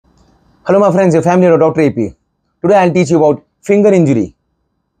Hello my friends, your family Dr. AP. Today I'll teach you about finger injury,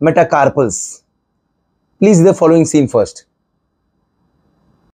 metacarpals. Please see the following scene first.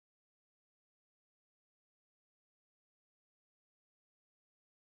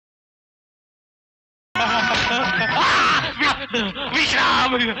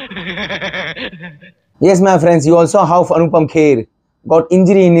 Yes my friends, you also saw how Anupam Kher got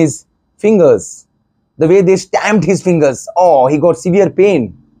injury in his fingers. The way they stamped his fingers. Oh, he got severe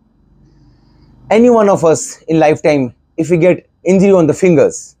pain. Any one of us in lifetime, if we get injury on the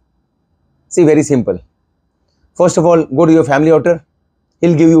fingers, see, very simple. First of all, go to your family doctor.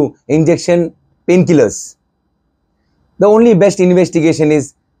 He'll give you injection, painkillers. The only best investigation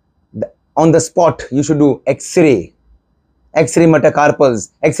is on the spot. You should do X-ray, X-ray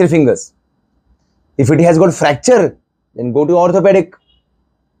metacarpals, X-ray fingers. If it has got fracture, then go to orthopedic.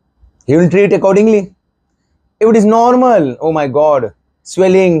 He will treat accordingly. If it is normal, oh my God,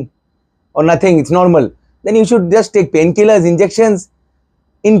 swelling or nothing, it's normal, then you should just take painkillers, injections.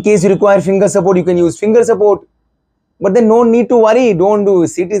 In case you require finger support, you can use finger support. But then no need to worry. Don't do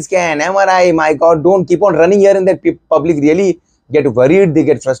CT scan, MRI. My God, don't keep on running here and there. Public really get worried. They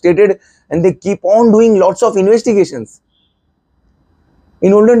get frustrated and they keep on doing lots of investigations.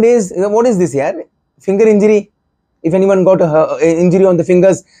 In olden days, what is this here? Finger injury. If anyone got an injury on the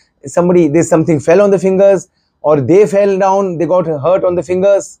fingers, there's something fell on the fingers or they fell down, they got hurt on the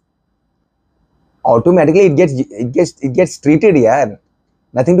fingers. Automatically it gets treated here.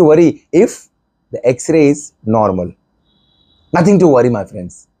 Nothing to worry if the X-ray is normal. Nothing to worry, my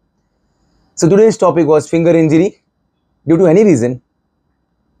friends. So today's topic was finger injury due to any reason.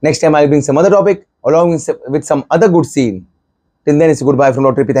 Next time I'll bring some other topic along with some other good scene. Till then, it's goodbye from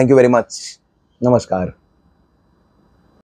Dr. AP. Thank you very much. Namaskar.